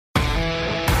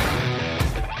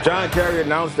John Kerry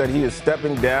announced that he is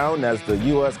stepping down as the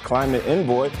U.S. climate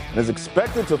envoy and is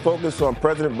expected to focus on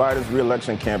President Biden's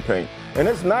re-election campaign. And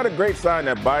it's not a great sign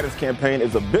that Biden's campaign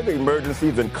is a bigger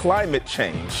emergency than climate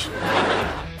change.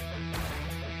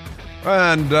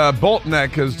 And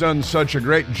Boltneck has done such a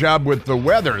great job with the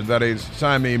weather that it's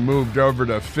time he moved over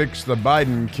to fix the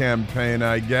Biden campaign,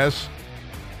 I guess.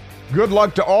 Good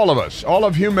luck to all of us, all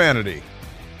of humanity.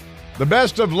 The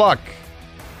best of luck,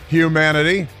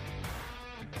 humanity.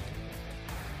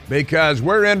 Because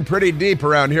we're in pretty deep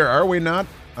around here, are we not?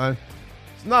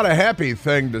 It's not a happy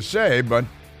thing to say, but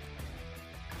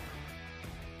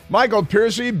Michael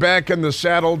Piercy back in the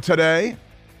saddle today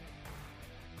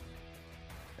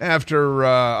after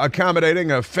accommodating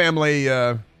a family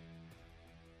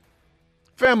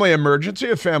emergency,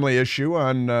 a family issue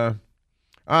on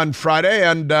Friday,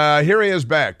 and here he is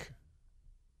back.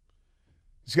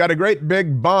 He's got a great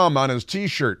big bomb on his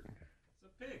T-shirt. It's a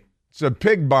pig. It's a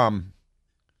pig bomb.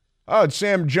 Oh, it's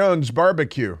Sam Jones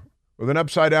barbecue with an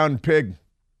upside-down pig.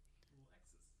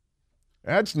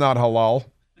 That's not halal.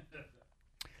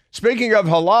 Speaking of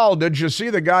halal, did you see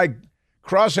the guy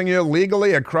crossing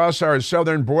illegally across our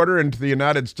southern border into the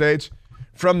United States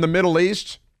from the Middle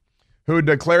East, who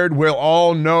declared we'll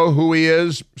all know who he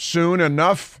is soon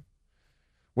enough?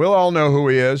 We'll all know who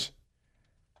he is.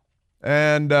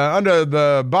 And under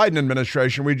the Biden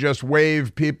administration, we just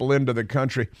wave people into the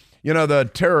country. You know, the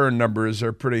terror numbers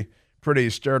are pretty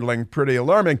startling, pretty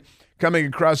alarming coming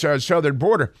across our southern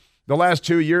border. The last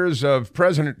 2 years of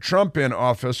President Trump in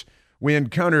office, we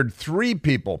encountered three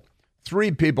people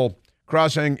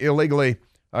crossing illegally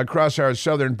across our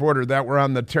southern border that were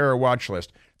on the terror watch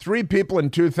list. 3 people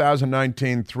in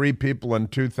 2019, 3 people in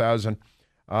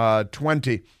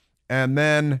 2020. And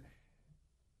then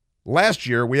last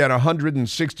year, we had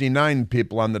 169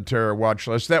 people on the terror watch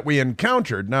list that we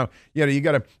encountered. Now, you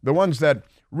got to, the ones that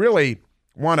really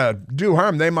want to do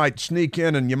harm, they might sneak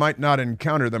in and you might not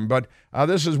encounter them. But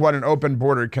this is what an open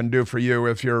border can do for you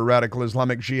if you're a radical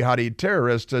Islamic jihadi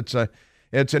terrorist. It's an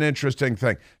interesting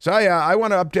thing. So I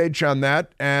want to update you on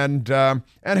that. And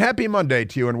happy Monday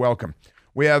to you and welcome.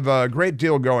 We have a great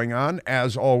deal going on,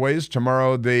 as always.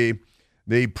 Tomorrow, the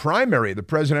primary, the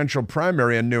presidential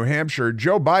primary in New Hampshire.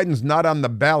 Joe Biden's not on the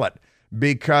ballot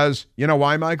because, you know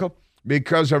why, Michael?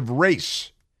 Because of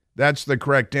race. That's the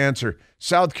correct answer.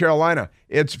 South Carolina,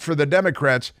 it's for the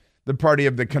Democrats, the party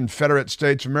of the Confederate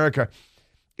States of America.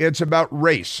 It's about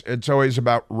race. It's always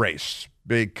about race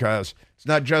because it's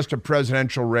not just a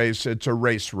presidential race, it's a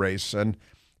race. And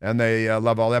they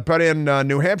love all that. But in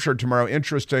New Hampshire tomorrow,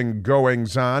 interesting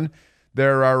goings on.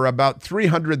 There are about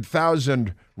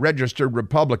 300,000 registered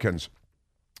Republicans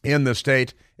in the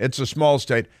state. It's a small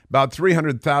state. About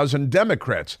 300,000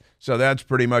 Democrats. So that's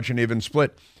pretty much an even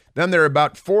split. Then there are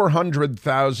about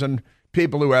 400,000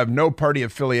 people who have no party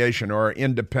affiliation or are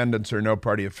independents or no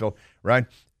party affiliation, right?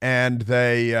 And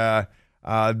they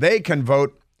can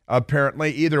vote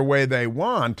apparently either way they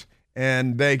want.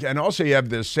 And also you have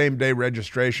this same day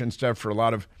registration stuff for a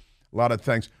lot of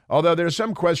things. Although there's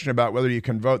some question about whether you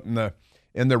can vote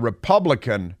in the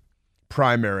Republican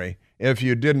primary if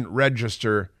you didn't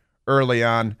register early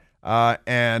on. Our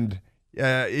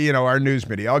news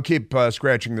media. I'll keep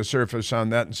scratching the surface on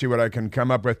that and see what I can come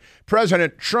up with.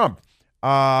 President Trump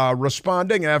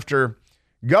responding after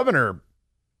Governor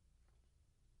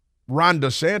Ron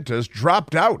DeSantis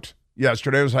dropped out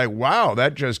yesterday. It was like, wow,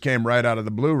 that just came right out of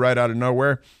the blue, right out of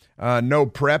nowhere. No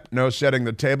prep, no setting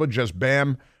the table, just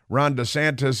bam, Ron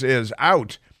DeSantis is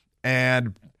out.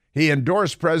 And he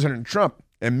endorsed President Trump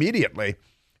immediately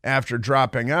after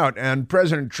dropping out. And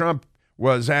President Trump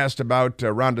was asked about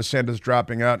Ron DeSantis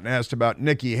dropping out and asked about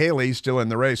Nikki Haley still in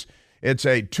the race. It's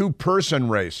a 2-person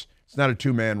race. It's not a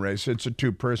 2-man race. It's a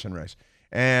 2-person race.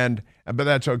 But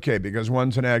that's okay because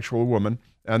one's an actual woman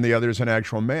and the other's an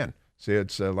actual man. See,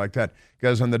 it's like that.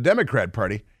 Because in the Democrat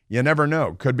Party, you never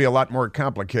know. Could be a lot more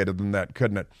complicated than that,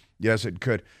 couldn't it? Yes, it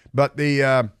could. But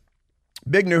the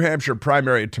big New Hampshire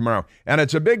primary tomorrow. And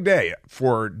it's a big day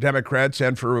for Democrats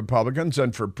and for Republicans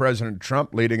and for President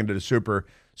Trump leading into Super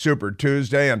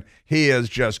Tuesday. And he is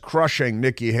just crushing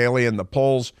Nikki Haley in the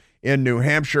polls in New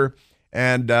Hampshire.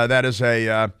 And that's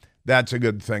a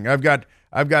good thing. I've got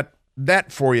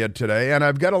that for you today. And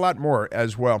I've got a lot more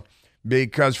as well.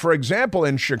 Because, for example,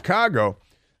 in Chicago,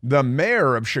 the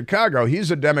mayor of Chicago,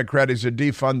 he's a Democrat. He's a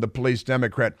defund the police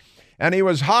Democrat. And he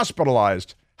was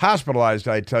hospitalized,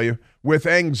 I tell you, with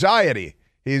anxiety.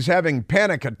 He's having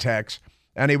panic attacks,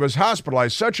 and he was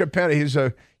hospitalized. Such a panic. He's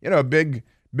a big,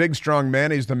 strong man.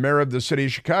 He's the mayor of the city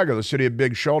of Chicago, the city of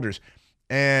big shoulders.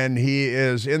 And he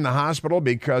is in the hospital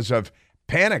because of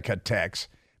panic attacks.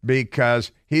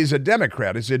 because he's a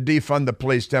Democrat. He's a defund the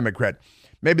police Democrat.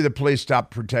 Maybe the police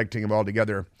stop protecting him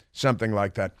altogether, something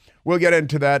like that. We'll get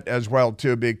into that as well,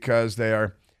 too, because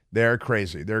they're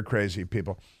crazy. They're crazy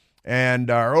people. And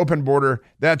our open border,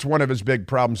 that's one of his big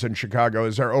problems in Chicago,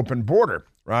 is our open border,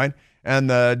 right? And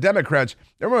the Democrats,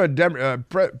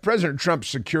 President Trump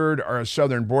secured our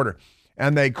southern border,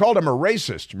 and they called him a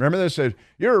racist. Remember, they said,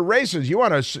 you're a racist. You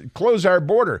want to close our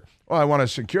border. Well, I want to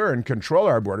secure and control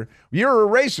our border. You're a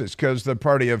racist, because the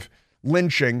party of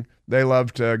lynching, they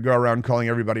love to go around calling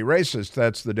everybody racist.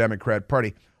 That's the Democrat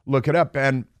Party. Look it up,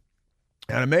 and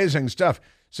amazing stuff.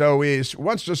 So he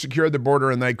wants to secure the border,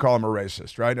 and they call him a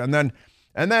racist, right? And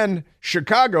then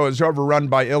Chicago is overrun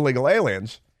by illegal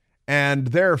aliens, and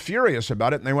they're furious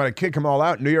about it, and they want to kick them all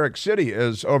out. New York City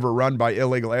is overrun by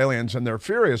illegal aliens, and they're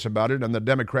furious about it. And the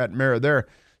Democrat mayor there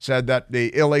said that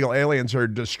the illegal aliens are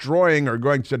destroying or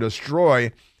going to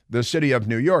destroy the city of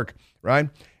New York, right?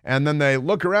 And then they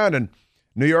look around, and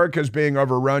New York is being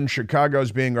overrun, Chicago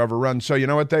is being overrun. So you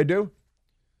know what they do?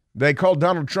 They call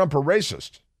Donald Trump a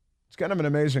racist. It's kind of an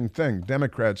amazing thing.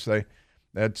 Democrats,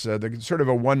 they're sort of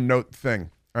a one-note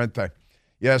thing, aren't they?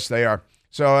 Yes, they are.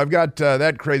 So I've got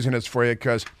that craziness for you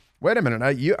because, wait a minute,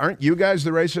 aren't you guys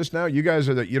the racist now? You guys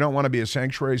you don't want to be a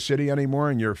sanctuary city anymore,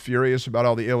 and you're furious about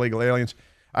all the illegal aliens.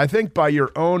 I think by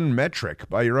your own metric,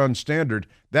 by your own standard,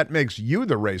 that makes you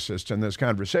the racist in this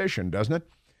conversation, doesn't it?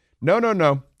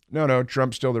 No,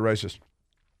 Trump's still the racist.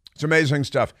 It's amazing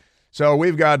stuff. So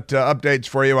we've got updates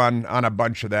for you on a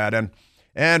bunch of that.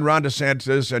 And Ron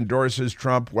DeSantis endorses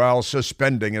Trump while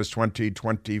suspending his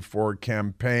 2024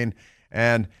 campaign.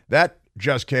 And that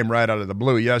just came right out of the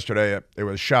blue yesterday. It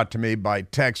was shot to me by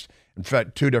text. In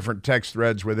fact, 2 different text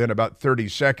threads within about 30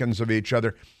 seconds of each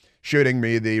other, shooting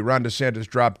me the Ron DeSantis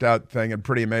dropped out thing, and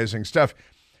pretty amazing stuff.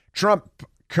 Trump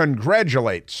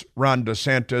congratulates Ron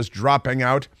DeSantis dropping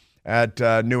out at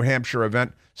a New Hampshire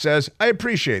event, says, I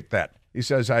appreciate that. He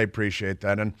says, I appreciate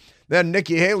that. And then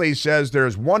Nikki Haley says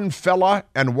there's one fella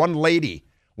and one lady.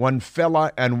 One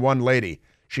fella and one lady.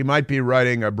 She might be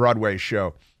writing a Broadway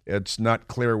show. It's not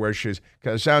clear where she's,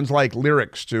 because it sounds like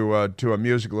lyrics to a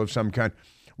musical of some kind.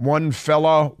 One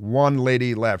fella, one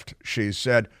lady left, she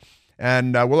said.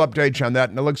 And we'll update you on that.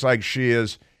 And it looks like she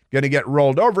is going to get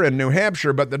rolled over in New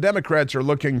Hampshire, but the Democrats are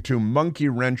looking to monkey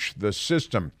wrench the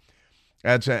system.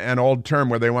 That's an old term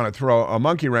where they want to throw a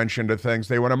monkey wrench into things.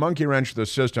 They want to monkey wrench the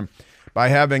system by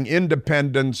having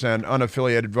independents and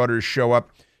unaffiliated voters show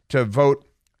up to vote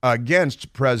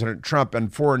against President Trump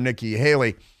and for Nikki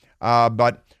Haley.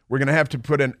 But we're going to have to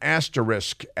put an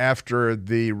asterisk after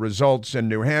the results in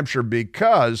New Hampshire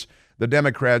because the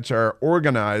Democrats are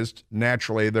organized,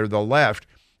 naturally, they're the left,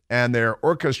 and they're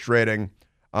orchestrating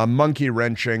a monkey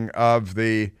wrenching of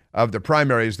the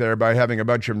primaries there by having a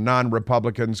bunch of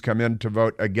non-Republicans come in to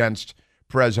vote against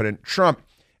President Trump.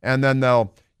 And then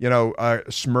they'll,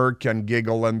 smirk and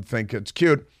giggle and think it's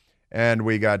cute. And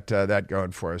we got that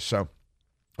going for us. So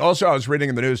also, I was reading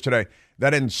in the news today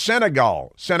that in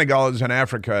Senegal is in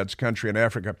Africa, it's a country in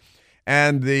Africa,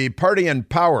 and the party in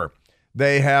power,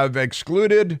 they have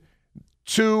excluded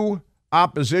 2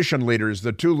 opposition leaders.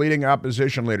 The 2 leading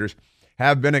opposition leaders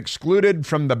have been excluded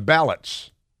from the ballots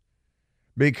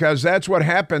because that's what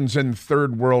happens in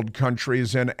third world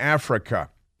countries in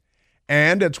Africa.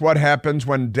 And it's what happens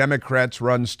when Democrats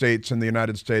run states in the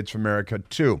United States of America,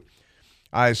 too.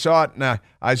 I saw it, and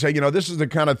I say, this is the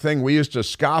kind of thing we used to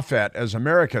scoff at as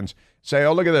Americans. Say,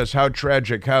 oh, look at this, how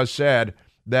tragic, how sad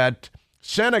that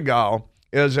Senegal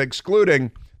is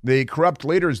excluding the corrupt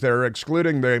leaders there,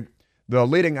 excluding the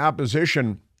leading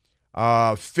opposition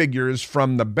figures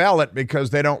from the ballot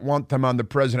because they don't want them on the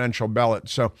presidential ballot.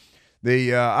 So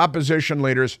the opposition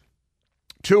leaders,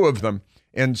 2 of them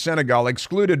in Senegal,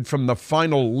 excluded from the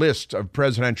final list of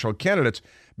presidential candidates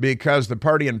because the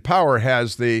party in power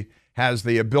has the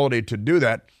ability to do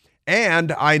that.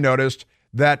 And I noticed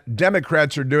that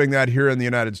Democrats are doing that here in the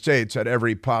United States at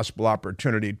every possible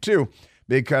opportunity too,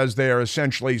 because they are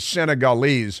essentially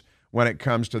Senegalese when it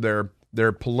comes to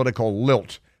their political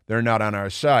lilt. They're not on our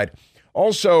side.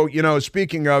 Also,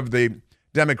 speaking of the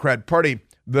Democrat Party,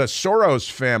 the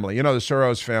Soros family, the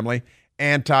Soros family,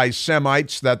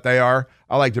 anti-Semites that they are.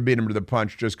 I like to beat them to the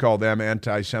punch, just call them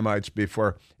anti-Semites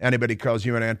before anybody calls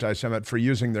you an anti-Semite for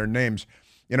using their names.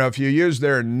 If you use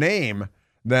their name,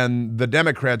 then the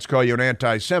Democrats call you an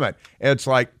anti-Semite. It's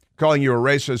like calling you a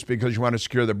racist because you want to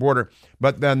secure the border,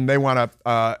 but then they want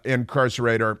to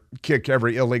incarcerate or kick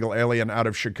every illegal alien out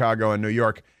of Chicago and New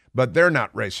York, but they're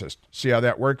not racist. See how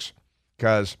that works?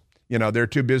 Because, they're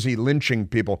too busy lynching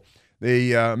people.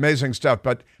 The amazing stuff.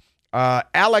 But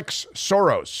Alex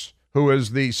Soros, who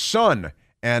is the son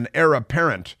and heir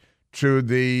apparent to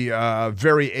the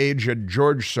very aged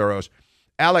George Soros.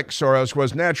 Alex Soros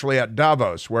was naturally at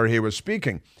Davos where he was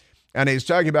speaking, and he's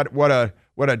talking about what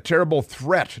a terrible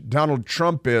threat Donald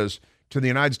Trump is to the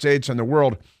United States and the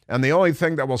world, and the only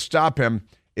thing that will stop him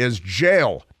is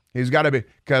jail. He's got to be,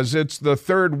 because it's the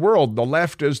third world. The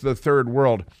left is the third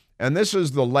world, and this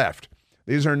is the left.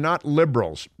 These are not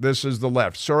liberals. This is the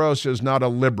left. Soros is not a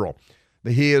liberal.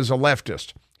 He is a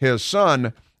leftist. His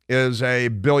son is a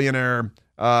billionaire,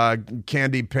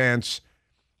 candy pants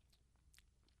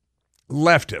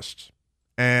leftist,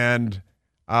 and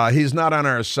he's not on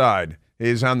our side.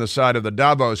 He's on the side of the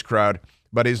Davos crowd,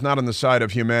 but he's not on the side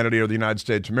of humanity or the United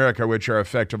States of America, which are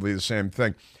effectively the same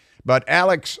thing. But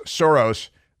Alex Soros,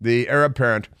 the heir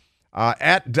apparent,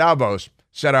 at Davos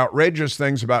said outrageous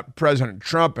things about President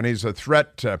Trump, and he's a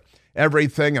threat to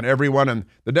everything and everyone, and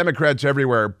the Democrats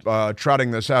everywhere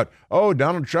trotting this out. Oh,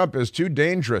 Donald Trump is too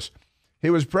dangerous. He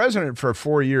was president for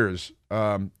 4 years.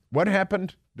 What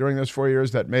happened during those 4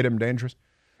 years that made him dangerous?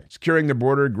 Securing the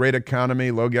border, great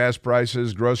economy, low gas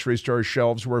prices, grocery store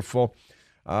shelves were full.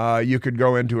 You could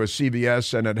go into a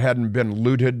CVS and it hadn't been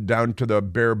looted down to the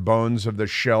bare bones of the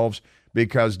shelves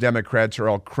because Democrats are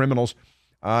all criminals.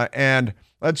 And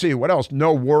let's see, what else?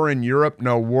 No war in Europe,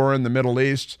 no war in the Middle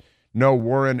East, no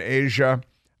war in Asia.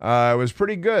 It was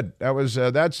pretty good.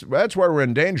 That's what we're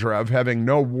in danger of, having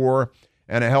no war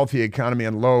and a healthy economy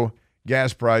and low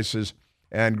gas prices,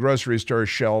 and grocery store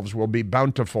shelves will be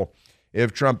bountiful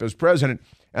if Trump is president.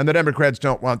 And the Democrats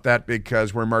don't want that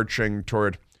because we're marching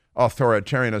toward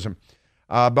authoritarianism.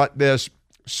 But this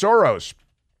Soros,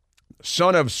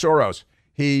 son of Soros,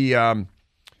 he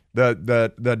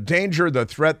the danger, the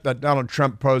threat that Donald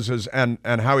Trump poses, and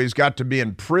how he's got to be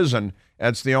in prison,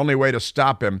 that's the only way to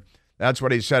stop him. That's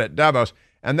what he said at Davos.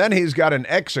 And then he's got an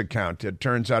X account. It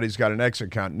turns out he's got an X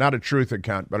account, not a truth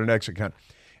account, but an X account.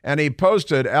 And he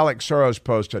posted, Alex Soros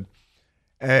posted,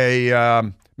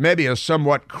 maybe a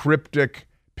somewhat cryptic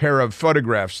pair of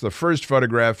photographs. The first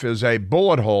photograph is a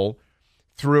bullet hole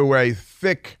through a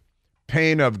thick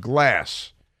pane of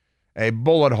glass. A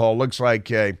bullet hole, looks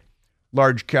like a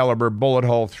large caliber bullet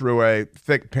hole through a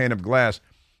thick pane of glass.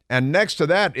 And next to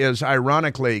that is,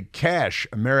 ironically, cash,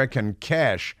 American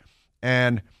cash.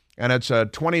 And it's a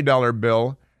 $20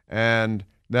 bill and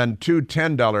then two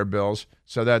 $10 bills,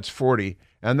 so that's 40.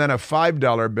 And then a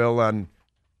 $5 bill and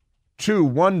two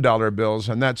 $1 bills,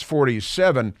 and that's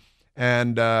 47.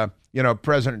 And,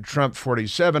 President Trump,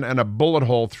 47, and a bullet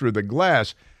hole through the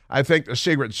glass. I think the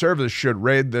Secret Service should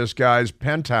raid this guy's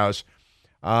penthouse.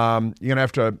 You're going to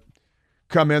have to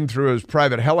come in through his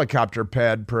private helicopter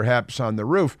pad, perhaps on the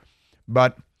roof.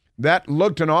 But that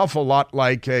looked an awful lot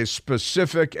like a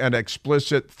specific and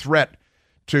explicit threat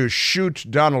to shoot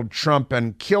Donald Trump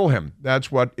and kill him.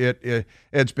 That's what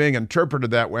it's being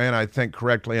interpreted that way, and I think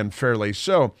correctly and fairly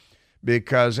so,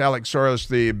 because Alex Soros,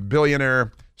 the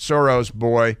billionaire Soros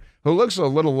boy, who looks a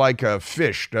little like a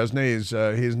fish, doesn't he?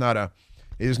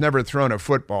 He's never thrown a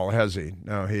football, has he?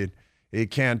 No, he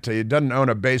can't. He doesn't own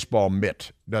a baseball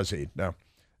mitt, does he? No,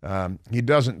 he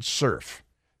doesn't surf.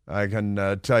 I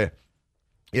can tell you.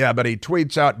 Yeah, but he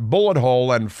tweets out bullet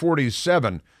hole and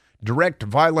 47. Direct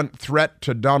violent threat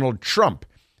to Donald Trump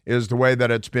is the way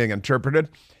that it's being interpreted.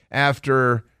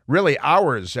 After really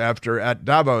hours after at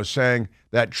Davos saying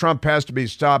that Trump has to be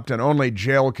stopped and only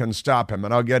jail can stop him.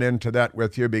 And I'll get into that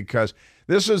with you because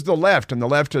this is the left, and the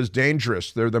left is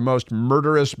dangerous. They're the most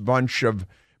murderous bunch of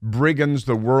brigands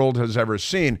the world has ever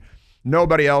seen.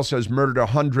 Nobody else has murdered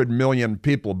 100 million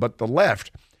people, but the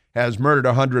left has murdered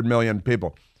 100 million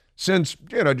people. Since,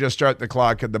 just start the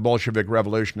clock at the Bolshevik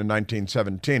Revolution in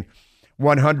 1917,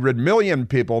 100 million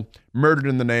people murdered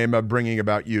in the name of bringing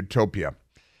about utopia.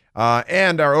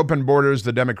 And our open borders,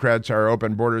 the Democrats are our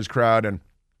open borders crowd, and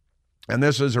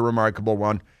this is a remarkable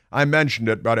one. I mentioned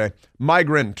it, but a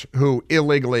migrant who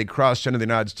illegally crossed into the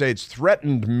United States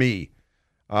threatened me.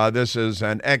 This is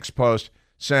an ex-post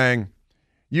saying,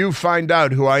 "You find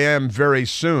out who I am very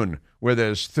soon," with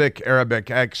his thick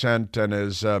Arabic accent and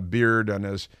his beard and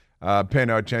his pay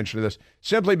no attention to this,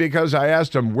 simply because I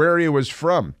asked him where he was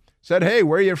from. Said, "Hey,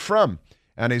 where are you from?"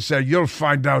 And he said, you'll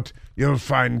find out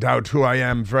who I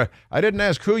am. I didn't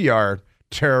ask who you are,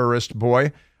 terrorist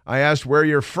boy. I asked where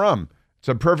you're from. It's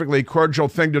a perfectly cordial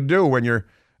thing to do when you're,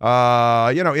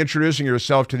 introducing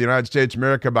yourself to the United States of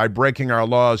America by breaking our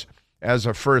laws as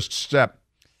a first step.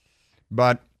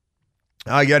 But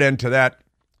I'll get into that.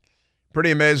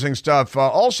 Pretty amazing stuff.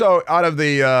 Also, out of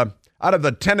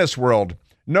the tennis world,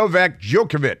 Novak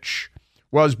Djokovic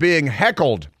was being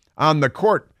heckled on the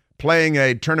court playing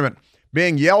a tournament,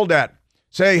 being yelled at,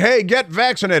 say, hey, get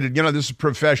vaccinated. You know, this is a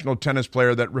professional tennis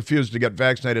player that refused to get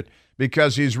vaccinated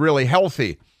because he's really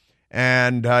healthy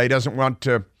and he doesn't want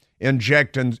to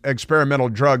inject experimental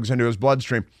drugs into his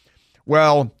bloodstream.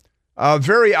 Well, a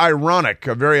very ironic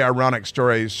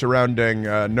story surrounding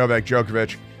Novak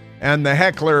Djokovic and the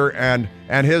heckler and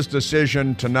his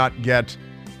decision to not get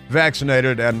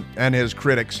vaccinated and his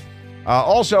critics.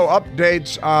 Also,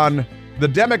 updates on the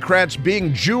Democrats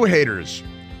being Jew haters.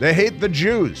 They hate the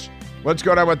Jews. What's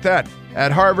going on with that?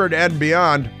 At Harvard and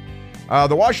beyond,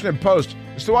 the Washington Post,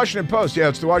 it's the Washington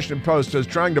Post is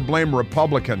trying to blame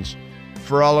Republicans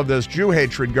for all of this Jew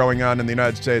hatred going on in the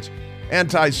United States,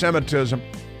 anti-Semitism,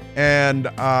 and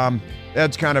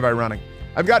that's kind of ironic.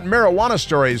 I've got marijuana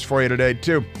stories for you today,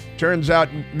 too. Turns out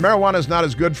marijuana is not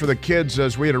as good for the kids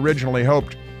as we had originally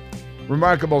hoped.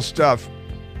 Remarkable stuff.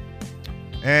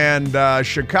 And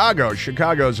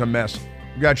Chicago's a mess.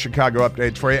 We've got Chicago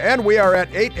updates for you. And we are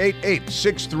at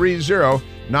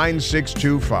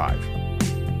 888-630-9625.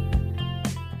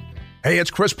 Hey,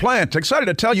 it's Chris Plant, excited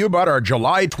to tell you about our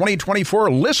July 2024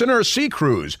 Listener Sea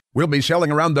Cruise. We'll be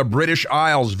sailing around the British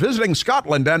Isles, visiting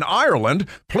Scotland and Ireland.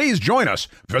 Please join us.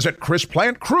 Visit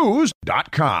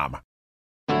ChrisPlantCruise.com.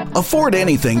 Afford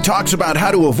Anything talks about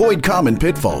how to avoid common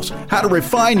pitfalls, how to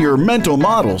refine your mental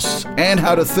models, and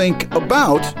how to think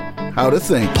about how to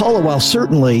think. Paula, while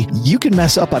certainly you can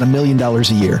mess up on $1 million a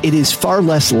year, it is far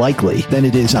less likely than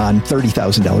it is on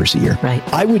 $30,000 a year. Right.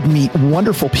 I would meet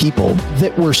wonderful people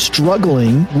that were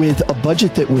struggling with a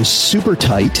budget that was super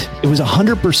tight. It was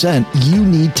 100% you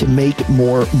need to make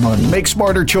more money. Make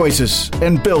smarter choices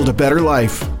and build a better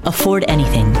life. Afford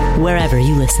Anything, wherever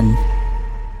you listen.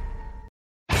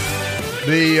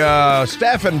 The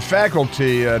staff and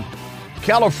faculty at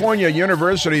California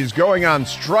universities going on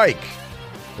strike.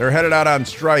 They're headed out on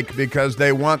strike because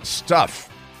they want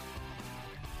stuff.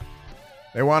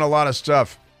 They want a lot of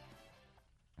stuff.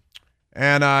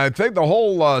 And I think the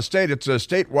whole state, it's a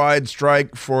statewide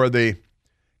strike for the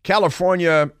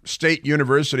California State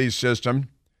University system.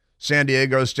 San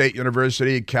Diego State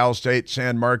University, Cal State,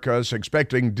 San Marcos,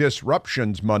 expecting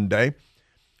disruptions Monday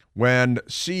when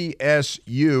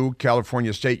CSU,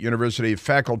 California State University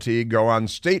faculty, go on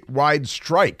statewide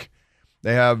strike.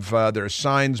 They have their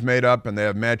signs made up and they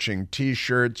have matching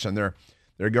T-shirts and they're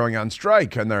going on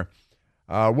strike. And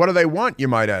what do they want, you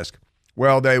might ask?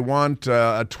 Well, they want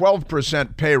a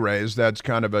 12% pay raise. That's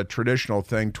kind of a traditional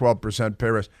thing, 12% pay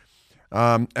raise.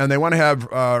 And they want to have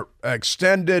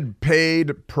extended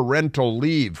paid parental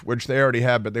leave, which they already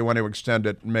have, but they want to extend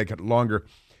it and make it longer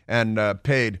and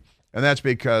paid. And that's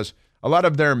because a lot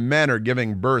of their men are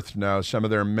giving birth now. Some of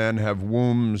their men have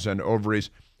wombs and ovaries,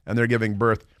 and they're giving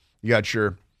birth. You got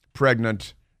your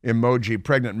pregnant emoji,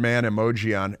 pregnant man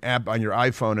emoji on your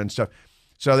iPhone and stuff.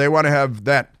 So they want to have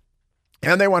that.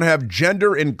 And they want to have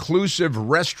gender-inclusive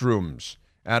restrooms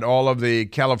at all of the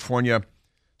California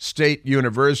state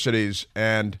universities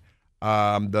and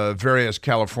the various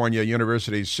California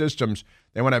university systems.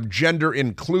 They want to have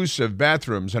gender-inclusive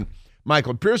bathrooms. And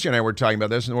Michael Piercy and I were talking about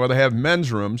this, and they have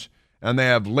men's rooms and they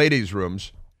have ladies'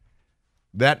 rooms.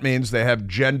 That means they have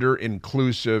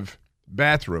gender-inclusive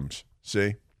bathrooms,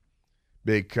 see?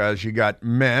 Because you got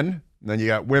men, and then you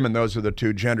got women. Those are the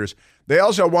two genders. They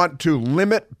also want to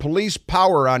limit police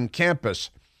power on campus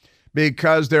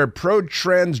because they're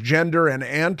pro-transgender and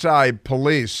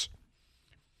anti-police,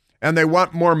 and they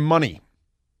want more money.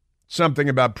 Something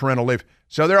about parental leave.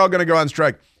 So they're all going to go on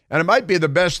strike. And it might be the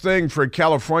best thing for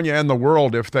California and the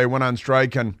world if they went on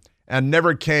strike and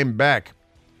never came back.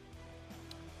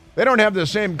 They don't have the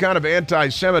same kind of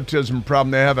anti-Semitism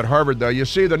problem they have at Harvard, though. You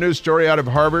see the new story out of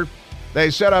Harvard?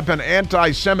 They set up an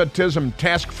anti-Semitism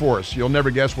task force. You'll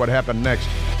never guess what happened next.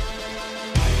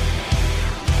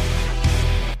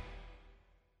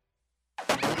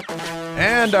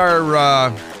 And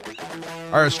our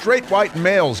straight white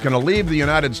male's going to leave the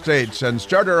United States and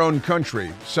start our own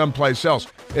country someplace else.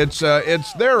 It's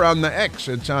there on the X.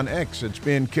 It's on X. It's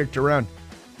being kicked around.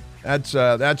 That's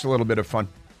a little bit of fun.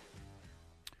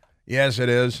 Yes, it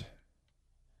is.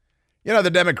 You know, the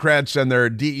Democrats and their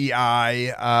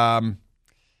DEI,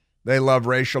 they love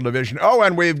racial division. Oh,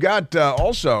 and we've got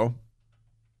also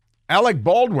Alec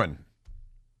Baldwin.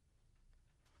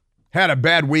 Had a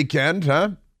bad weekend,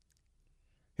 huh?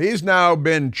 He's now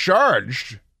been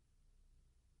charged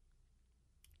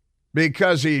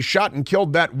because he shot and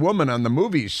killed that woman on the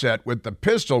movie set with the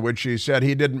pistol, which he said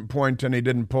he didn't point and he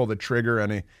didn't pull the trigger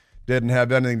and he didn't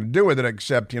have anything to do with it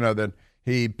except, that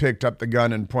he picked up the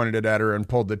gun and pointed it at her and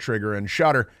pulled the trigger and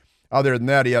shot her. Other than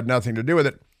that, he had nothing to do with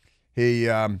it. He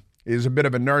is a bit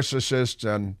of a narcissist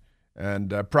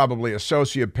and probably a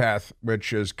sociopath,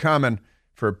 which is common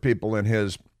for people in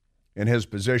his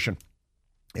position,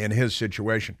 in his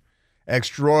situation.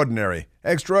 Extraordinary,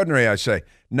 I say.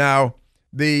 Now,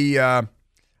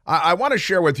 I want to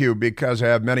share with you, because I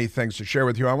have many things to share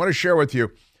with you. I want to share with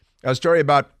you a story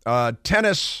about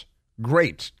tennis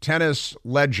great, tennis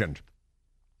legend,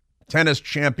 tennis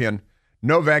champion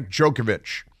Novak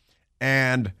Djokovic.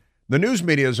 And the news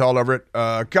media is all over it.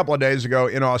 A couple of days ago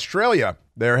in Australia,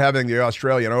 they're having the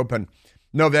Australian Open.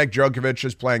 Novak Djokovic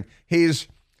is playing. He's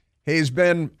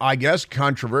been, I guess,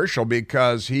 controversial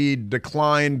because he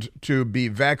declined to be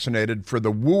vaccinated for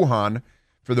the Wuhan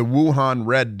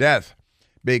Red Death,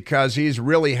 because he's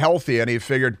really healthy and he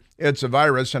figured it's a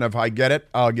virus, and if I get it,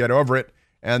 I'll get over it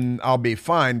and I'll be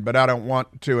fine, but I don't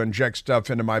want to inject stuff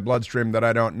into my bloodstream that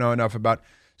I don't know enough about.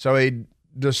 So he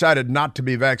decided not to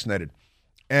be vaccinated.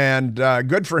 And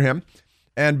good for him.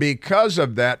 And because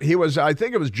of that, I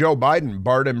think it was Joe Biden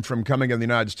barred him from coming in the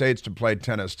United States to play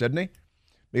tennis, didn't he?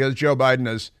 Because Joe Biden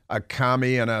is a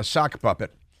commie and a sock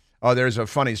puppet. Oh, there's a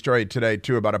funny story today,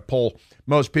 too, about a poll.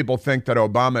 Most people think that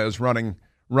Obama is running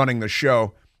the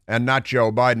show and not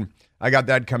Joe Biden. I got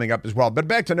that coming up as well. But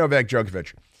back to Novak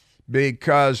Djokovic,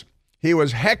 because he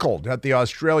was heckled at the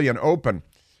Australian Open,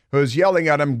 who's yelling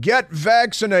at him, "Get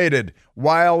vaccinated,"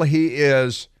 while he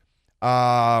is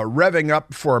revving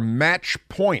up for match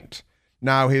point.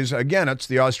 Now, it's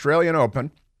the Australian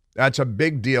Open. That's a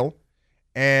big deal.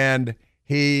 And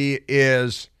he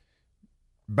is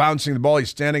bouncing the ball. He's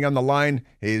standing on the line.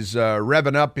 He's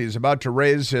revving up. He's about to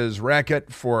raise his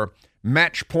racket for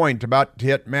match point, about to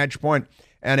hit match point.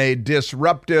 And a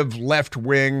disruptive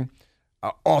left-wing,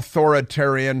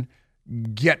 authoritarian,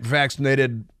 get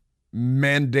vaccinated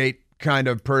mandate kind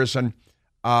of person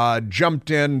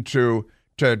jumped in to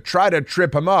try to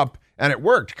trip him up. And it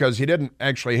worked, because he didn't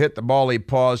actually hit the ball. He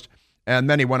paused, and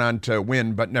then he went on to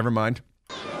win, but never mind.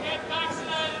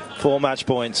 4 match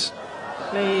points.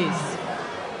 Please.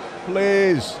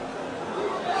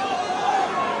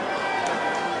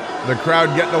 The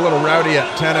crowd getting a little rowdy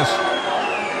at tennis.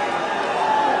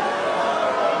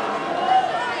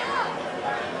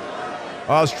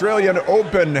 Australian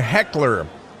Open heckler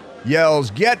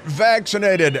yells, "Get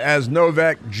vaccinated," as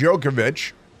Novak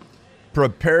Djokovic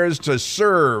prepares to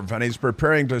serve, and he's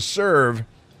preparing to serve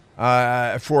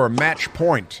for match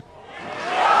point.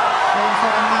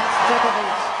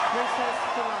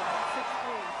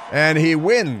 And he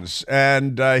wins,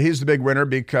 and he's the big winner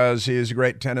because he's a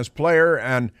great tennis player,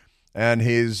 and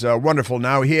he's wonderful.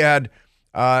 Now he had,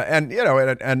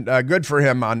 good for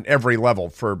him on every level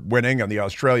for winning on the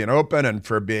Australian Open and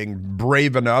for being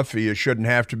brave enough. You shouldn't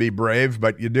have to be brave,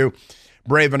 but you do.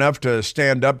 Brave enough to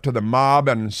stand up to the mob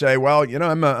and say, well,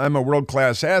 I'm a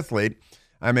world-class athlete.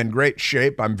 I'm in great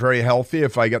shape. I'm very healthy.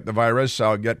 If I get the virus,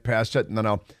 I'll get past it, and then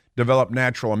I'll develop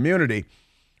natural immunity,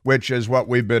 which is what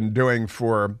we've been doing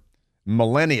for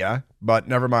millennia, but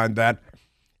never mind that.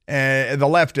 The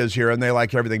left is here, and they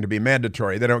like everything to be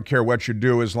mandatory. They don't care what you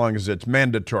do as long as it's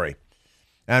mandatory.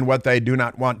 And what they do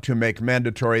not want to make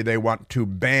mandatory, they want to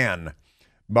ban.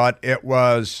 But it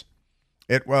was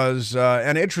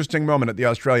an interesting moment at the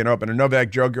Australian Open, and Novak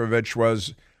Djokovic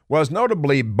was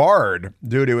notably barred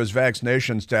due to his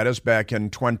vaccination status back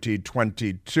in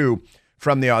 2022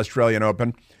 from the Australian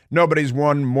Open. Nobody's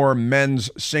won more men's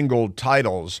single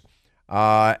titles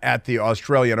at the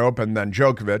Australian Open than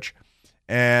Djokovic.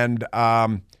 And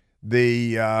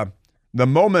the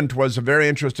moment was a very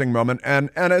interesting moment. And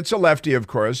it's a lefty, of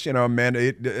course.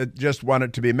 It just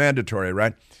wanted to be mandatory,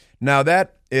 right? Now,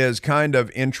 that is kind of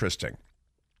interesting.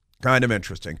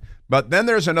 But then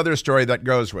there's another story that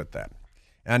goes with that.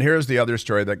 And here's the other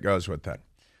story that goes with that.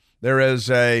 There was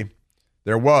a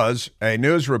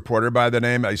news reporter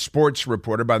a sports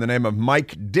reporter by the name of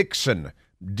Mike Dixon,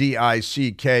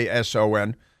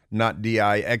 Dickson, not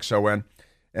Dixon.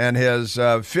 And his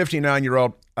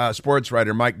 59-year-old sports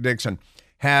writer, Mike Dixon,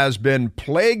 has been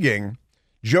plaguing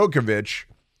Djokovic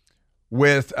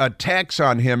with attacks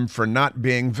on him for not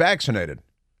being vaccinated.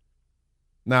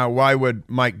 Now, why would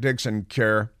Mike Dixon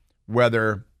care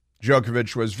whether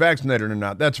Djokovic was vaccinated or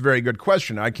not? That's a very good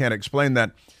question. I can't explain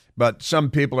that. But some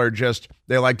people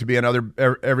they like to be in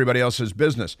everybody else's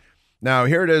business. Now,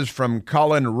 here it is from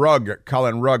Colin Rugg.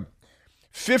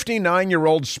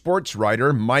 59-year-old sports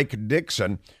writer Mike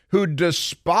Dixon, who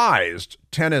despised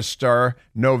tennis star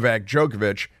Novak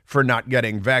Djokovic for not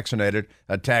getting vaccinated,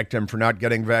 attacked him for not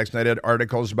getting vaccinated,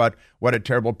 articles about what a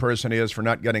terrible person he is for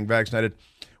not getting vaccinated.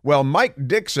 Well, Mike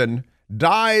Dixon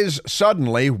dies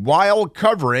suddenly while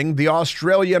covering the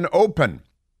Australian Open.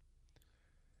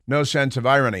 No sense of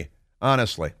irony,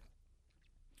 honestly.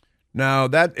 Now,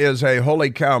 that is a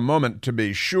holy cow moment, to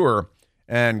be sure,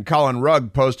 And Colin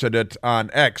Rugg posted it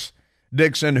on X.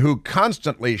 Dixon, who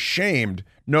constantly shamed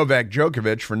Novak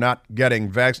Djokovic for not getting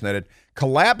vaccinated,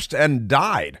 collapsed and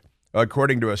died,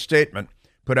 according to a statement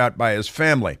put out by his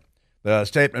family. The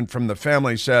statement from the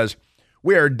family says,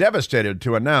 "We are devastated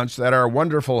to announce that our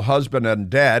wonderful husband and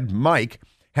dad, Mike,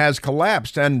 has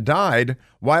collapsed and died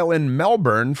while in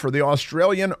Melbourne for the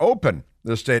Australian Open,"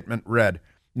 the statement read.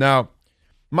 Now,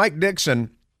 Mike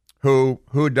Dixon,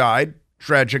 who died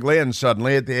tragically and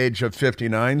suddenly at the age of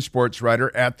 59, sports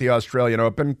writer at the Australian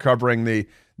Open, covering the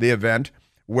event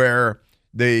where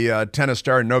the tennis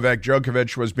star Novak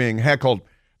Djokovic was being heckled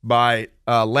by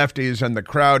lefties in the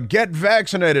crowd. Get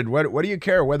vaccinated. What do you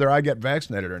care whether I get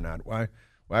vaccinated or not?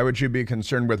 Why would you be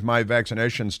concerned with my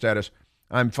vaccination status?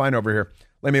 I'm fine over here.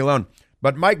 Leave me alone.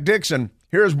 But Mike Dixon,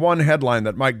 here's one headline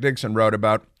that Mike Dixon wrote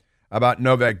about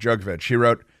Novak Djokovic. He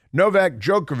wrote, "Novak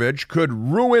Djokovic could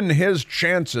ruin his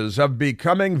chances of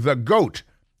becoming the GOAT,"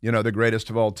 the greatest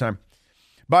of all time,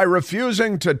 "by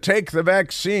refusing to take the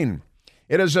vaccine.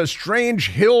 It is a strange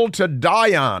hill to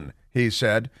die on," he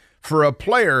said, "for a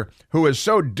player who is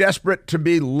so desperate to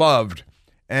be loved."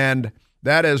 And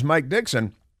that is Mike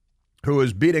Dixon, who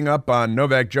is beating up on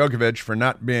Novak Djokovic for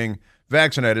not being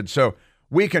vaccinated. So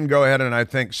we can go ahead and I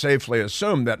think safely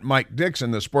assume that Mike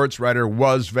Dixon, the sports writer,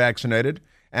 was vaccinated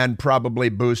and probably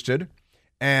boosted.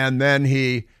 And then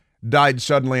he died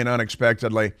suddenly and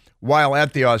unexpectedly while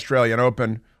at the Australian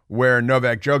Open, where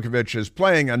Novak Djokovic is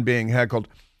playing and being heckled.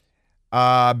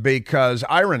 Because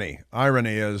irony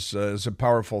is a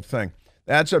powerful thing.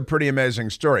 That's a pretty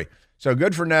amazing story. So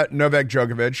good for Novak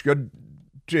Djokovic. Good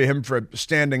to him for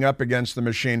standing up against the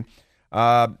machine.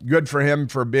 Good for him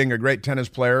for being a great tennis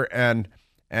player and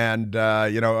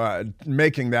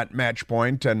making that match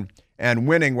point and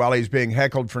winning while he's being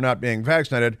heckled for not being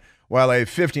vaccinated, while a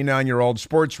 59-year-old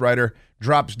sports writer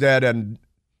drops dead and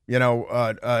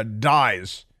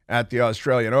dies at the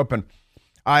Australian Open.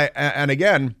 And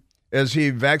again. Is he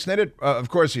vaccinated? Of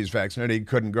course he's vaccinated. He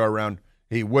couldn't go around,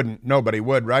 nobody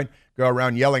would, right? Go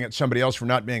around yelling at somebody else for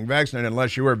not being vaccinated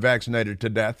unless you were vaccinated to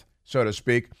death, so to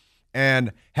speak.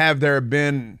 And have there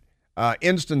been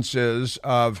instances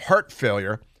of heart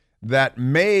failure that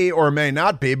may or may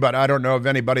not be, but I don't know of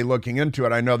anybody looking into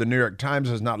it. I know the New York Times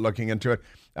is not looking into it,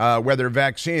 whether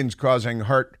vaccines causing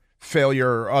heart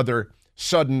failure or other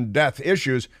sudden death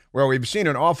issues, where we've seen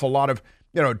an awful lot of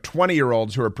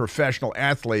 20-year-olds who are professional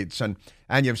athletes, and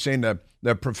you've seen the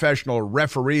professional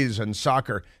referees in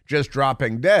soccer just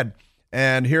dropping dead.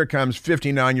 And here comes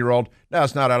 59-year-old. Now,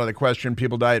 it's not out of the question.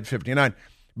 People die at 59.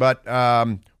 But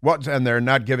and they're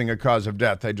not giving a cause of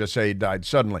death. They just say he died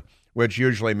suddenly, which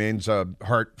usually means a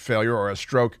heart failure or a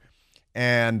stroke.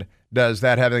 And does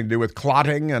that have anything to do with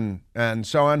clotting and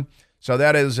so on? So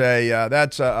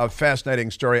that's a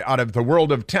fascinating story out of the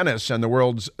world of tennis and the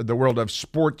world of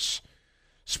sports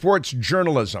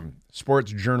journalism.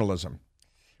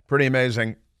 Pretty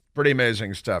amazing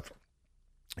stuff.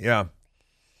 Yeah.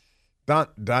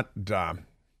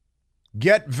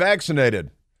 Get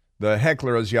vaccinated. The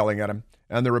heckler is yelling at him,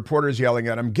 and the reporter's yelling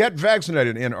at him. Get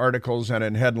vaccinated in articles and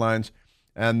in headlines.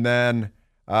 And then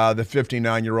the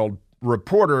 59-year-old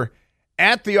reporter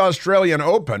at the Australian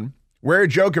Open, where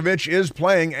Djokovic is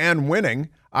playing and winning,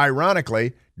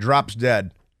 ironically, drops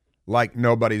dead like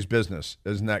nobody's business.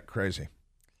 Isn't that crazy?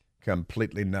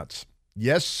 Completely nuts.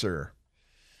 Yes, sir.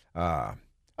 I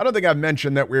don't think I've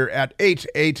mentioned that we're at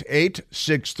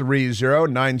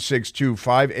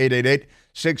 888-630-9625,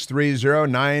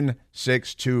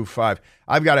 888-630-9625.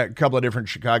 I've got a couple of different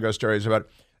Chicago stories about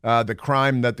the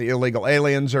crime that the illegal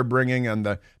aliens are bringing and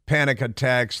the panic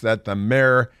attacks that the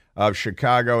mayor of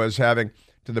Chicago is having,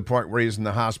 to the point where he's in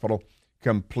the hospital.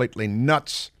 Completely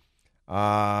nuts.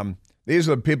 These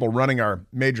are the people running our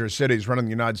major cities, running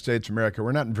the United States of America.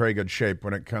 We're not in very good shape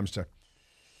when it comes to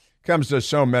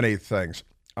so many things.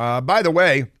 By the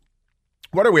way,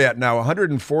 what are we at now?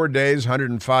 104 days,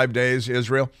 105 days,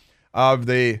 Israel, of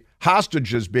the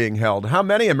hostages being held. How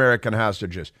many American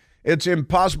hostages? It's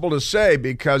impossible to say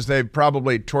because they've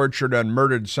probably tortured and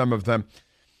murdered some of them.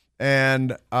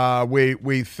 And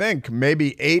we think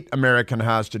maybe 8 American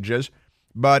hostages,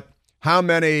 but how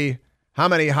many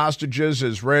hostages,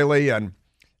 Israeli and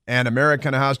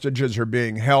American hostages, are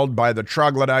being held by the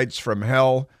troglodytes from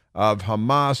hell of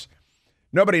Hamas?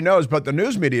 Nobody knows, but the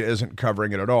news media isn't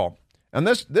covering it at all. And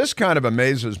this kind of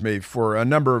amazes me for a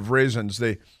number of reasons.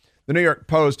 The New York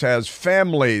Post has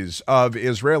families of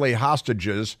Israeli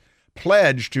hostages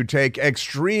pledged to take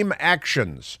extreme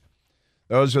actions.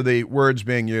 Those are the words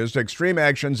being used, extreme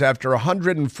actions after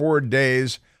 104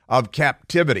 days of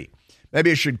captivity. Maybe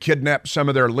you should kidnap some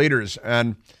of their leaders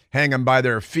and hang them by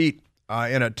their feet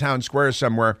in a town square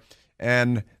somewhere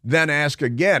and then ask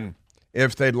again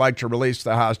if they'd like to release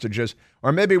the hostages.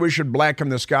 Or maybe we should blacken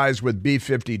the skies with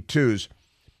B-52s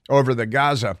over the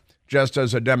Gaza just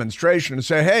as a demonstration and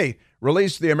say, hey,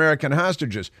 release the American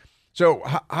hostages. So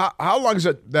how long is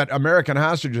it that American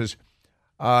hostages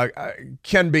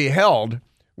can be held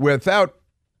without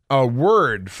a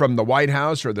word from the White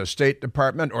House or the State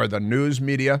Department or the news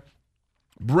media?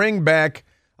 Bring back,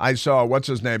 I saw, what's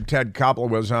his name, Ted Koppel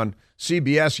was on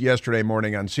CBS yesterday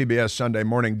morning, on CBS Sunday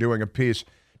morning, doing a piece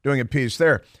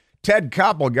there. Ted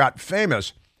Koppel got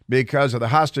famous because of the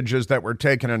hostages that were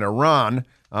taken in Iran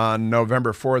on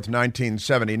November 4th,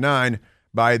 1979,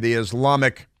 by the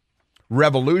Islamic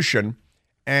Revolution.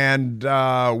 And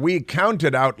we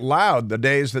counted out loud the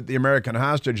days that the American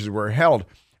hostages were held.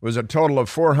 It was a total of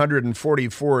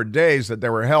 444 days that they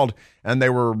were held, and they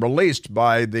were released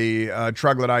by the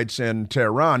troglodytes in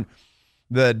Tehran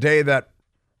the day that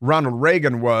Ronald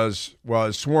Reagan was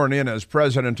sworn in as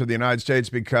president of the United States,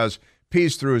 because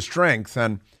peace through strength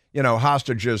and,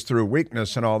 hostages through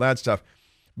weakness and all that stuff.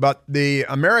 But the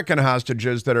American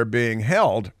hostages that are being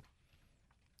held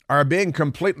are being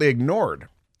completely ignored,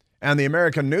 and the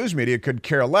American news media could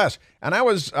care less. And I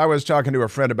was talking to a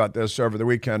friend about this over the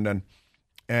weekend,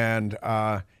 and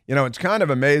it's kind of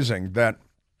amazing that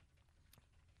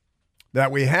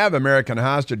we have American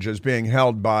hostages being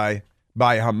held by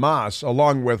Hamas,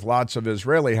 along with lots of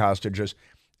Israeli hostages.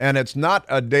 And it's not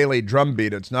a daily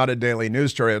drumbeat. It's not a daily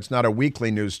news story. It's not a weekly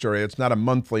news story. It's not a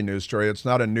monthly news story. It's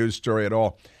not a news story at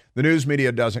all. The news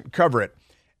media doesn't cover it.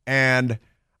 And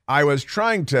I was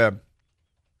trying to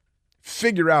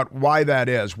figure out why that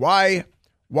is. Why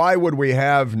would we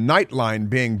have Nightline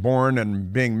being born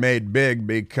and being made big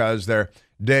because they're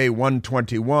day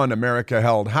 121, America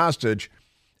held hostage,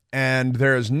 and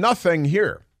there's nothing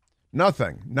here.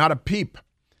 Nothing, not a peep.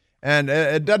 And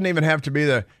it doesn't even have to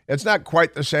be it's not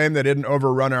quite the same. They didn't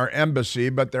overrun our embassy,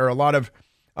 but there are a lot of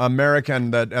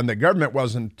American and the government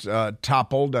wasn't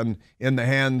toppled and in the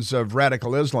hands of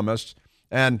radical Islamists.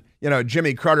 And,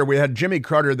 Jimmy Carter, we had Jimmy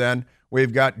Carter then,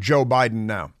 we've got Joe Biden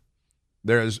now.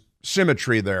 There's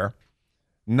symmetry there,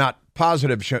 not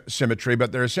positive symmetry,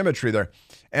 but there's symmetry there.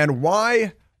 And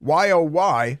why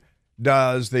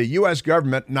does the U.S.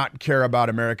 government not care about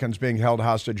Americans being held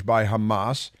hostage by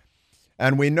Hamas?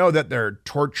 And we know that they're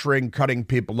torturing, cutting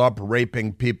people up,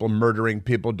 raping people, murdering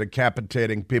people,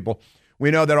 decapitating people. We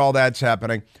know that all that's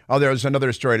happening. Oh, there's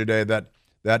another story today that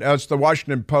it's the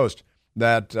Washington Post,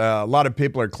 that a lot of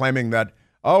people are claiming that,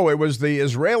 it was the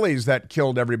Israelis that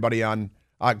killed everybody on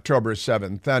October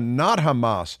 7th and not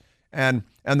Hamas. And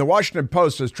the Washington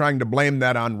Post is trying to blame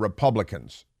that on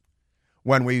Republicans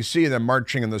when we see them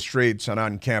marching in the streets and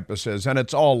on campuses, and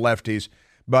it's all lefties.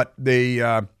 But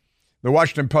the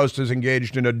Washington Post is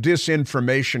engaged in a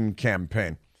disinformation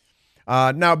campaign.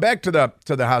 Now back to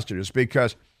the hostages,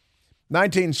 because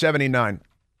 1979,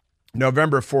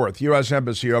 November 4th, U.S.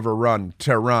 Embassy overrun,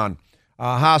 Tehran,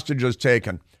 hostages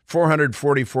taken.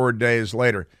 444 days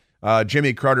later,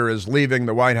 Jimmy Carter is leaving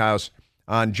the White House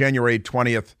on January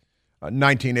 20th,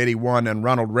 1981, and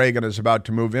Ronald Reagan is about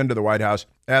to move into the White House.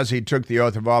 As he took the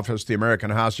oath of office, the American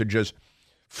hostages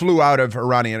flew out of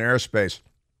Iranian airspace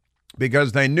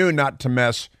because they knew not to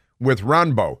mess with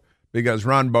Ronbo, because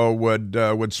Ronbo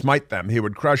would smite them. He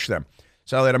would crush them.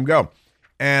 So I let him go.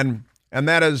 And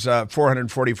that is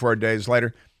 444 days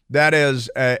later. That is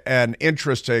an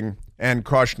interesting and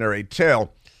cautionary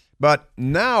tale. But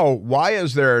now, why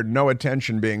is there no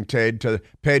attention being paid to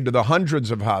the hundreds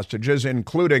of hostages,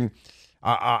 including,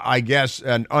 I guess,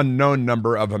 an unknown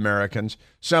number of Americans,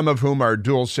 some of whom are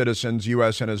dual citizens,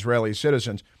 U.S. and Israeli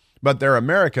citizens, but they're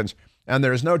Americans, and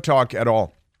there's no talk at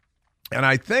all. And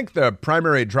I think the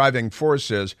primary driving force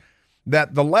is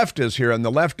that the left is here, and the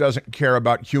left doesn't care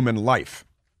about human life.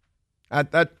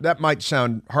 That might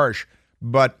sound harsh,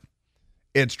 but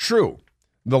it's true.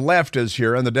 The left is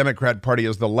here, and the Democrat Party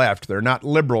is the left. They're not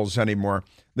liberals anymore.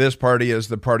 This party is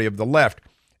the party of the left,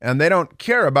 and they don't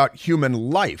care about human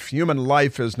life. Human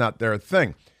life is not their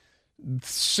thing.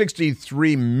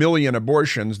 63 million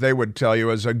abortions, they would tell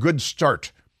you, is a good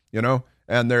start,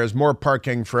 and there's more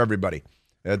parking for everybody.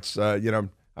 It's, I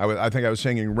think I was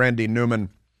singing Randy Newman,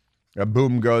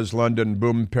 boom goes London,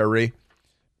 boom Paris,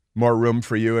 more room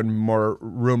for you and more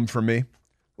room for me.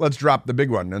 Let's drop the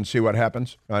big one and see what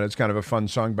happens. It's kind of a fun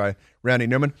song by Randy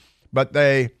Newman. But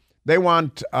they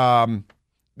want,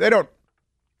 they don't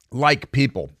like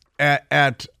people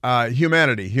at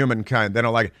humanity, humankind. They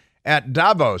don't like it. At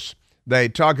Davos, they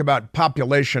talk about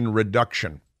population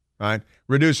reduction, right?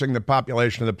 Reducing the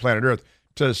population of the planet Earth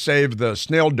to save the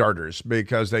snail darters,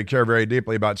 because they care very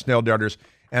deeply about snail darters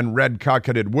and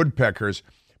red-cocketed woodpeckers,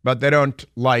 but they don't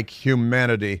like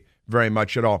humanity very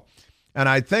much at all. And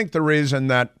I think the reason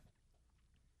that,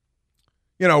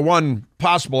 one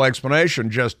possible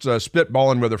explanation, just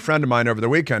spitballing with a friend of mine over the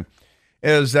weekend,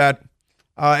 is that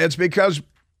it's because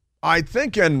I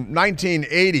think in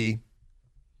 1980,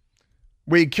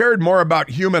 we cared more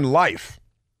about human life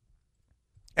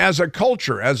as a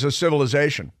culture, as a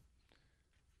civilization,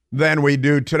 than we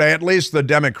do today, at least the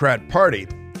Democrat Party,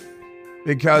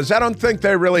 because I don't think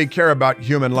they really care about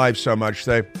human life so much.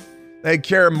 They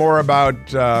care more about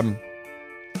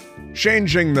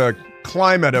changing the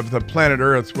climate of the planet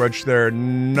Earth, which they're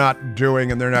not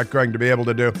doing and they're not going to be able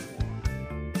to do.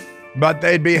 But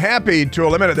they'd be happy to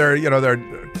eliminate they're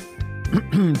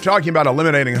talking about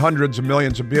eliminating hundreds of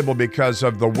millions of people because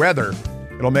of the weather.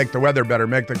 It'll make the weather better,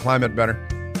 make the climate better.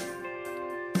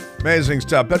 Amazing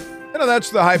stuff. But that's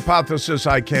the hypothesis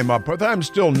I came up with. I'm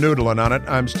still noodling on it.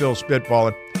 I'm still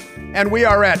spitballing. And we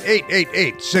are at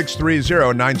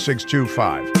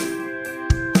 888-630-9625.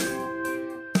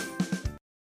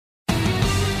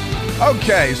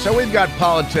 Okay, so we've got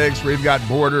politics, we've got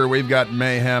border, we've got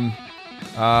mayhem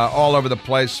all over the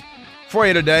place for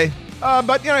you today.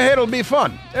 But hey, it'll be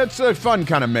fun. It's a fun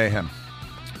kind of mayhem.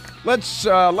 Let's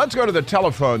go to the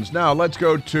telephones now. Let's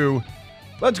go to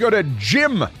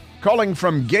Jim, calling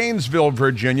from Gainesville,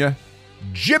 Virginia.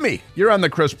 Jimmy, you're on the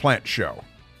Chris Plant Show.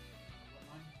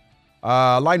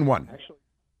 Line 1.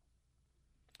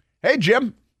 Hey,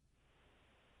 Jim.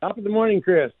 Top of the morning,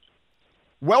 Chris.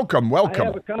 Welcome.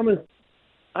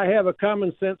 I have a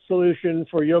common sense solution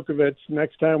for Djokovic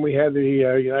next time we have the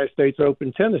United States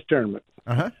Open tennis tournament.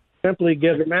 Simply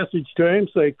give a message to him,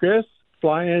 say, Chris,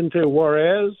 fly into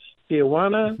Juarez,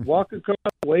 Tijuana, walk across,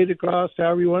 wade across,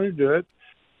 however you want to do it.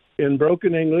 In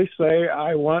broken English, say,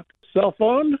 I want cell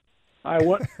phone, I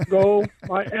want to go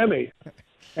Miami.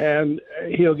 And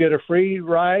he'll get a free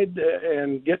ride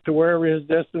and get to wherever his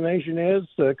destination is,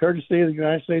 courtesy of the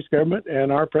United States government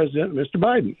and our president, Mr.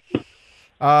 Biden.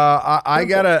 I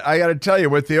gotta tell you,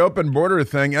 with the open border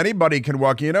thing, anybody can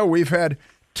walk. We've had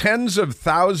tens of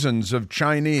thousands of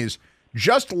Chinese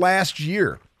just last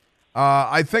year.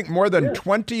 I think more than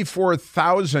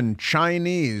 24,000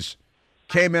 Chinese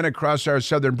came in across our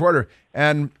southern border,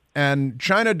 and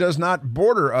China does not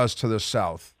border us to the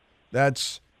south.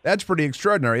 That's pretty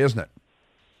extraordinary, isn't it?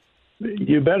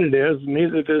 You bet it is.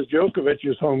 Neither does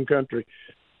Djokovic's home country.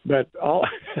 But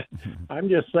I'm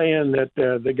just saying that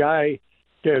the guy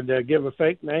could give a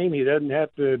fake name. He doesn't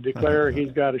have to declare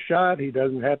he's got a shot. He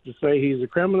doesn't have to say he's a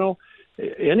criminal,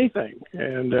 anything.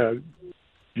 And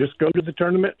just go to the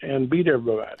tournament and beat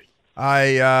everybody.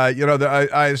 I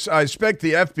expect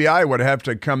the FBI would have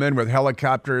to come in with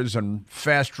helicopters and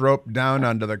fast rope down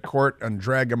onto the court and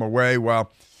drag him away. Well,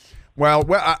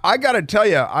 I got to tell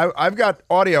you, I've got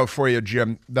audio for you,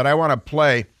 Jim, that I want to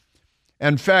play.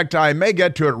 In fact, I may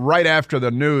get to it right after the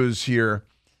news here,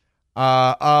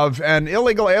 of an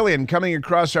illegal alien coming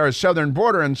across our southern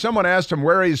border, and someone asked him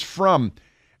where he's from,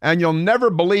 and you'll never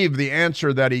believe the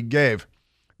answer that he gave.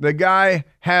 The guy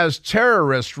has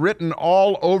terrorists written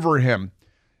all over him.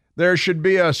 There should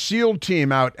be a SEAL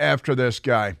team out after this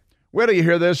guy. Wait till you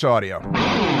hear this audio.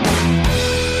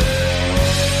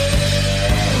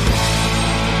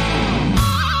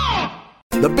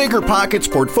 The Bigger Pockets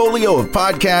portfolio of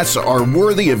podcasts are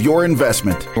worthy of your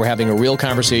investment. We're having a real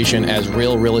conversation as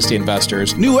real estate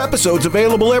investors. New episodes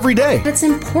available every day. It's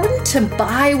important to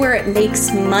buy where it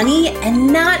makes money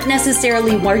and not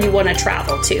necessarily where you want to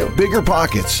travel to. Bigger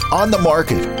Pockets, On the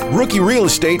Market, Rookie Real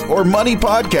Estate, or Money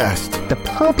Podcast. The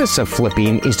purpose of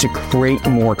flipping is to create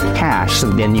more cash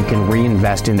so then you can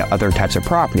reinvest into other types of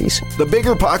properties. The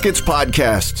Bigger Pockets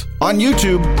Podcast on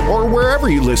YouTube or wherever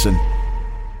you listen.